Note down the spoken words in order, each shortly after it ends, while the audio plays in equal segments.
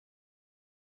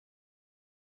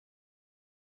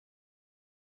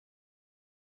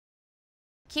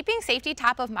Keeping safety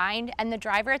top of mind and the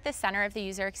driver at the center of the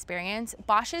user experience,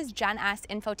 Bosch's Gen S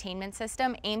infotainment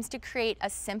system aims to create a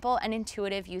simple and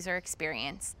intuitive user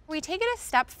experience. We take it a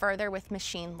step further with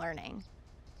machine learning.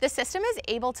 The system is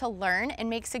able to learn and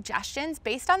make suggestions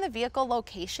based on the vehicle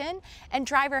location and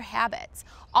driver habits.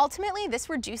 Ultimately, this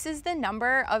reduces the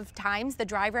number of times the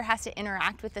driver has to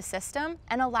interact with the system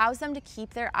and allows them to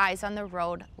keep their eyes on the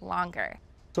road longer.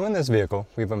 So in this vehicle,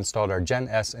 we've installed our Gen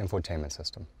S infotainment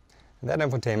system. That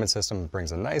infotainment system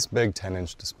brings a nice big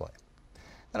 10-inch display.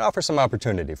 That offers some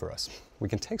opportunity for us. We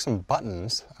can take some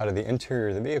buttons out of the interior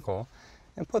of the vehicle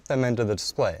and put them into the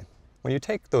display. When you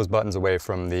take those buttons away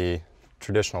from the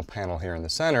traditional panel here in the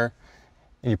center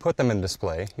and you put them in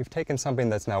display, you've taken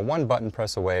something that's now one button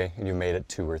press away and you made it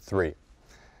 2 or 3.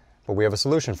 But we have a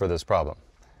solution for this problem.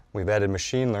 We've added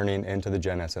machine learning into the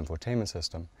Gen S infotainment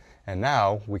system, and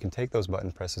now we can take those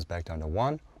button presses back down to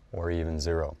 1 or even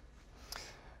 0.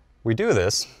 We do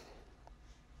this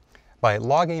by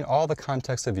logging all the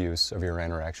context of use of your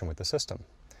interaction with the system.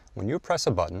 When you press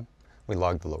a button, we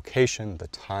log the location, the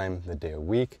time, the day of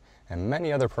week, and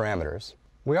many other parameters.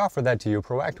 We offer that to you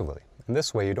proactively. And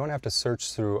this way you don't have to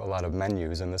search through a lot of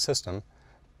menus in the system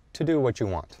to do what you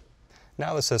want.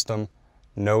 Now the system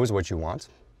knows what you want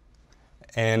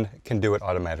and can do it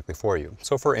automatically for you.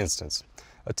 So for instance,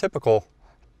 a typical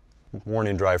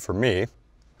morning drive for me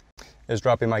is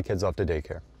dropping my kids off to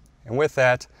daycare. And with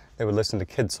that, they would listen to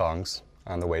kid songs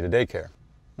on the way to daycare.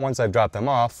 Once I've dropped them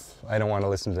off, I don't want to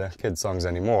listen to kid songs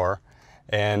anymore.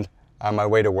 And on my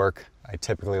way to work, I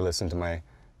typically listen to my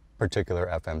particular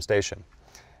FM station.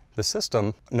 The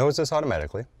system knows this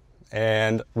automatically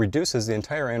and reduces the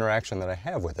entire interaction that I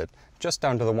have with it just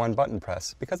down to the one button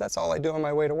press, because that's all I do on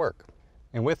my way to work.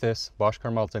 And with this, Bosch Car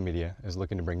Multimedia is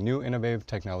looking to bring new innovative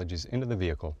technologies into the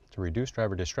vehicle to reduce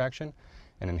driver distraction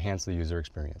and enhance the user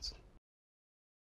experience.